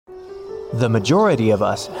The majority of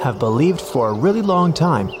us have believed for a really long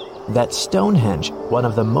time that Stonehenge, one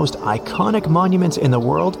of the most iconic monuments in the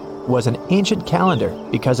world, was an ancient calendar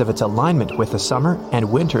because of its alignment with the summer and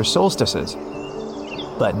winter solstices.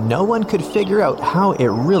 But no one could figure out how it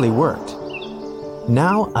really worked.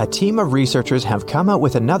 Now, a team of researchers have come out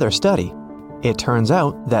with another study. It turns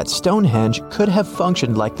out that Stonehenge could have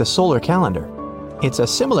functioned like the solar calendar. It's a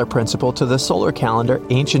similar principle to the solar calendar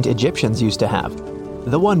ancient Egyptians used to have,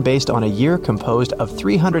 the one based on a year composed of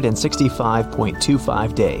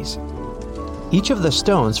 365.25 days. Each of the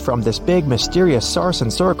stones from this big mysterious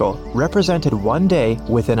sarsen circle represented one day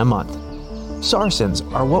within a month. Sarsens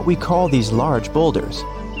are what we call these large boulders.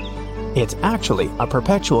 It's actually a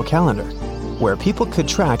perpetual calendar, where people could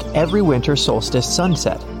track every winter solstice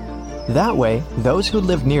sunset. That way, those who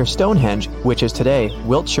lived near Stonehenge, which is today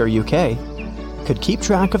Wiltshire, UK, could keep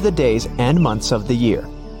track of the days and months of the year.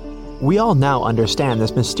 We all now understand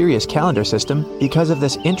this mysterious calendar system because of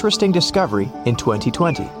this interesting discovery in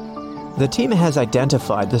 2020. The team has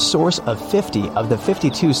identified the source of 50 of the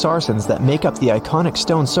 52 sarsens that make up the iconic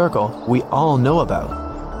stone circle we all know about.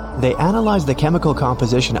 They analyzed the chemical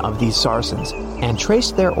composition of these sarsens and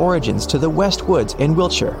traced their origins to the West Woods in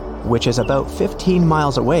Wiltshire, which is about 15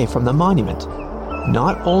 miles away from the monument.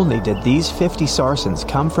 Not only did these 50 sarsens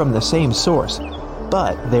come from the same source,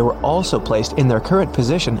 but they were also placed in their current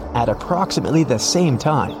position at approximately the same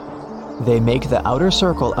time. They make the outer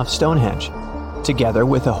circle of Stonehenge, together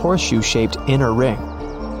with a horseshoe-shaped inner ring.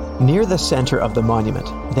 Near the center of the monument,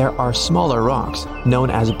 there are smaller rocks, known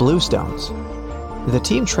as bluestones. The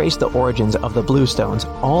team traced the origins of the bluestones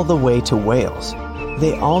all the way to Wales.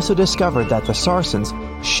 They also discovered that the sarsens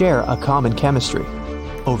share a common chemistry,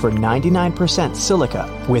 over 99% silica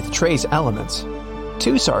with trace elements.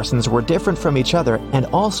 Two sarsens were different from each other and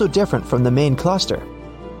also different from the main cluster.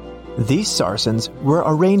 These sarsens were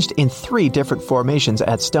arranged in 3 different formations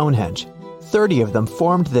at Stonehenge. 30 of them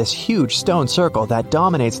formed this huge stone circle that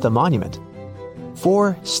dominates the monument.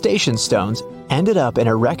 4 station stones ended up in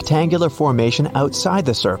a rectangular formation outside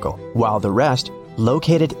the circle, while the rest,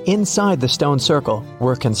 located inside the stone circle,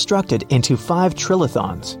 were constructed into 5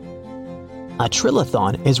 trilithons. A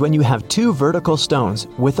trilithon is when you have 2 vertical stones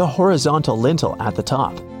with a horizontal lintel at the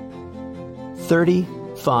top. 30,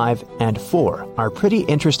 5, and 4 are pretty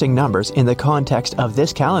interesting numbers in the context of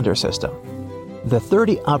this calendar system. The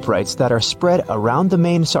 30 uprights that are spread around the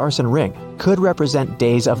main sarsen ring could represent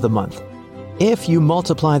days of the month. If you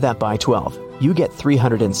multiply that by 12, you get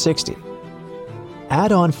 360.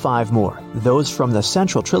 Add on 5 more, those from the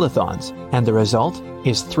central trilithons, and the result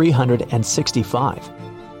is 365.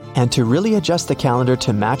 And to really adjust the calendar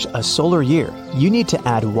to match a solar year, you need to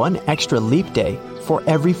add 1 extra leap day for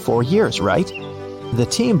every 4 years, right? The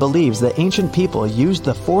team believes the ancient people used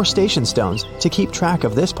the 4 station stones to keep track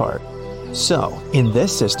of this part. So, in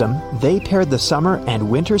this system, they paired the summer and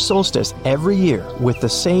winter solstice every year with the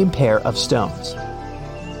same pair of stones.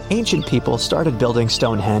 Ancient people started building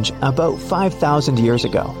Stonehenge about 5,000 years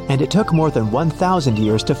ago, and it took more than 1,000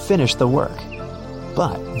 years to finish the work.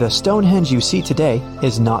 But the Stonehenge you see today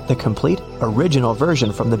is not the complete, original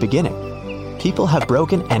version from the beginning. People have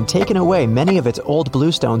broken and taken away many of its old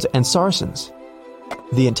bluestones and sarsens.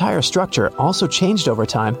 The entire structure also changed over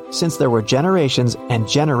time since there were generations and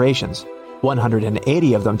generations,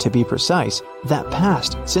 180 of them to be precise, that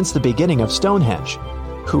passed since the beginning of Stonehenge,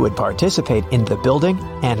 who would participate in the building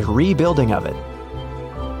and rebuilding of it.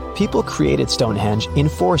 People created Stonehenge in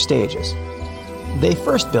 4 stages. They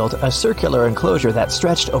first built a circular enclosure that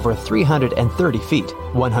stretched over 330 feet,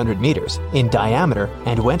 100 meters, in diameter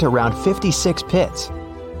and went around 56 pits.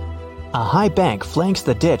 A high bank flanks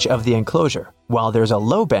the ditch of the enclosure, while there's a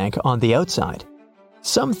low bank on the outside.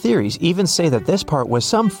 Some theories even say that this part was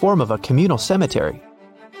some form of a communal cemetery.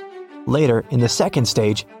 Later, in the second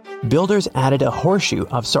stage, builders added a horseshoe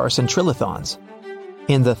of sarsen trilithons.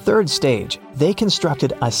 In the third stage, they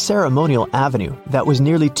constructed a ceremonial avenue that was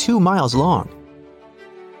nearly 2 miles long.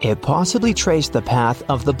 It possibly traced the path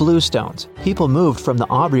of the bluestones. People moved from the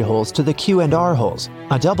Aubrey holes to the Q&R holes,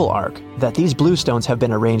 a double arc that these bluestones have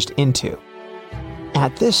been arranged into.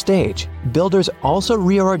 At this stage, builders also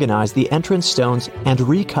reorganized the entrance stones and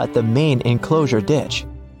recut the main enclosure ditch.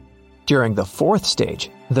 During the fourth stage,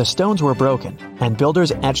 the stones were broken and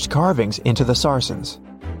builders etched carvings into the sarsens.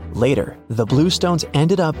 Later, the bluestones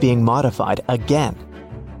ended up being modified again.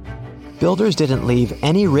 Builders didn't leave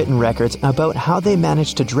any written records about how they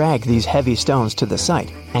managed to drag these heavy stones to the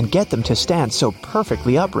site and get them to stand so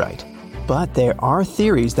perfectly upright. But there are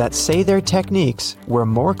theories that say their techniques were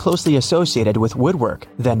more closely associated with woodwork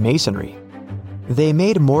than masonry. They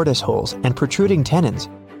made mortise holes and protruding tenons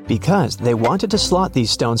because they wanted to slot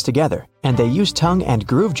these stones together, and they used tongue and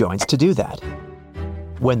groove joints to do that.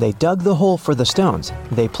 When they dug the hole for the stones,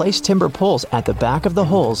 they placed timber poles at the back of the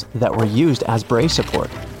holes that were used as brace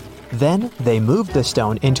support. Then, they moved the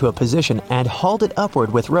stone into a position and hauled it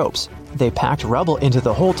upward with ropes. They packed rubble into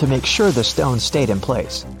the hole to make sure the stone stayed in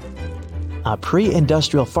place. A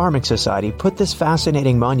pre-industrial farming society put this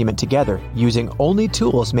fascinating monument together using only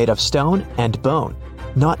tools made of stone and bone.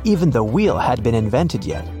 Not even the wheel had been invented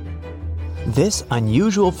yet. This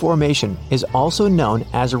unusual formation is also known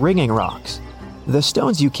as ringing rocks. The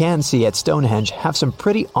stones you can see at Stonehenge have some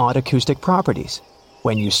pretty odd acoustic properties.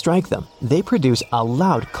 When you strike them, they produce a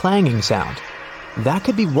loud clanging sound. That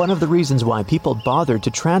could be one of the reasons why people bothered to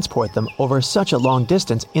transport them over such a long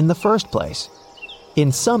distance in the first place.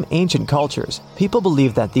 In some ancient cultures, people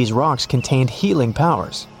believed that these rocks contained healing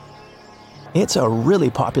powers. It's a really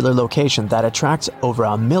popular location that attracts over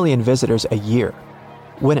 1 million visitors a year.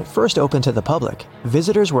 When it first opened to the public,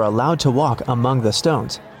 visitors were allowed to walk among the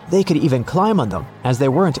stones. They could even climb on them, as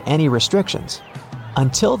there weren't any restrictions.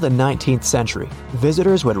 Until the 19th century,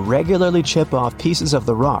 visitors would regularly chip off pieces of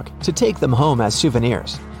the rock to take them home as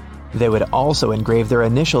souvenirs. They would also engrave their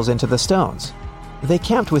initials into the stones. They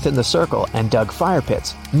camped within the circle and dug fire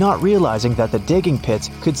pits, not realizing that the digging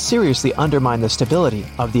pits could seriously undermine the stability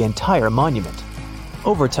of the entire monument.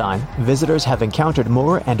 Over time, visitors have encountered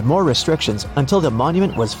more and more restrictions until the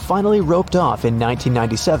monument was finally roped off in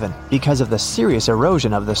 1997 because of the serious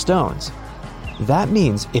erosion of the stones. That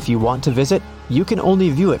means if you want to visit, you can only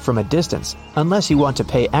view it from a distance, unless you want to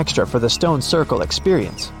pay extra for the stone circle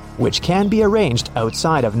experience, which can be arranged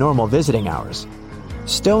outside of normal visiting hours.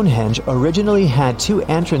 Stonehenge originally had 2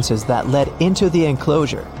 entrances that led into the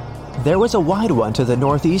enclosure. There was a wide one to the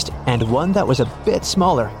northeast and one that was a bit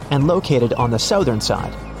smaller and located on the southern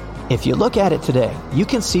side. If you look at it today, you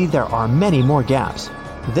can see there are many more gaps.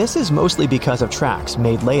 This is mostly because of tracks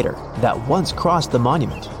made later that once crossed the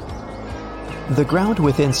monument. The ground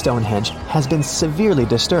within Stonehenge has been severely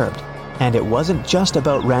disturbed, and it wasn't just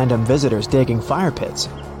about random visitors digging fire pits.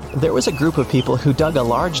 There was a group of people who dug a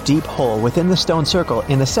large deep hole within the stone circle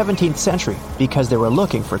in the 17th century because they were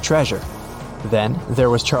looking for treasure. Then there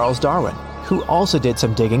was Charles Darwin, who also did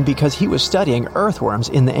some digging because he was studying earthworms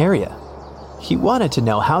in the area. He wanted to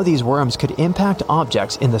know how these worms could impact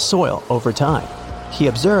objects in the soil over time. He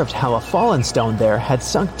observed how a fallen stone there had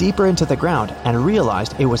sunk deeper into the ground and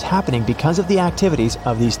realized it was happening because of the activities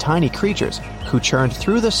of these tiny creatures who churned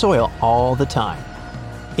through the soil all the time.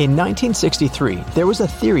 In 1963, there was a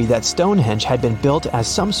theory that Stonehenge had been built as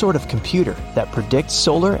some sort of computer that predicts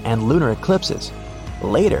solar and lunar eclipses.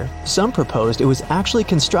 Later, some proposed it was actually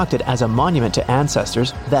constructed as a monument to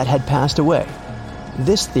ancestors that had passed away.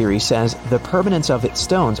 This theory says the permanence of its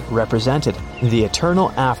stones represented the eternal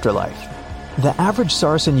afterlife. The average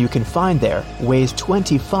sarsen you can find there weighs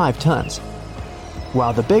 25 tons,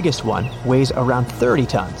 while the biggest one weighs around 30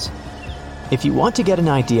 tons. If you want to get an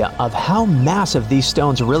idea of how massive these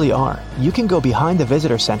stones really are, you can go behind the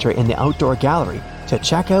visitor center in the outdoor gallery to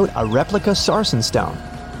check out a replica sarsen stone.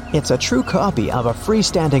 It's a true copy of a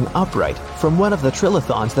freestanding upright from one of the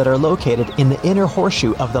trilithons that are located in the inner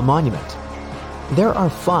horseshoe of the monument. There are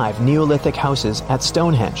 5 Neolithic houses at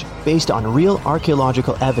Stonehenge based on real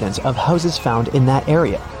archaeological evidence of houses found in that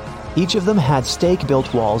area. Each of them had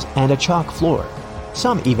stake-built walls and a chalk floor.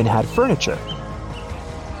 Some even had furniture.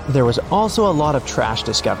 There was also a lot of trash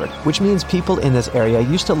discovered, which means people in this area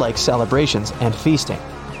used to like celebrations and feasting.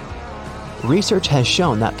 Research has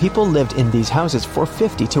shown that people lived in these houses for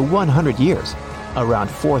 50 to 100 years, around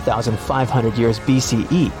 4,500 years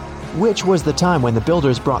BCE, which was the time when the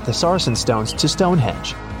builders brought the sarsen stones to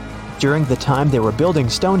Stonehenge. During the time they were building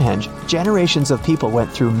Stonehenge, generations of people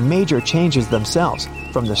went through major changes themselves,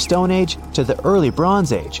 from the Stone Age to the early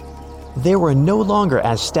Bronze Age. They were no longer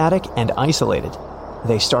as static and isolated.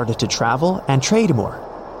 They started to travel and trade more,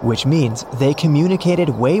 which means they communicated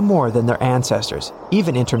way more than their ancestors,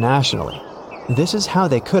 even internationally. This is how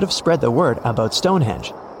they could have spread the word about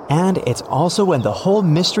Stonehenge, and it's also when the whole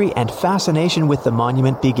mystery and fascination with the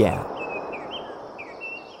monument began.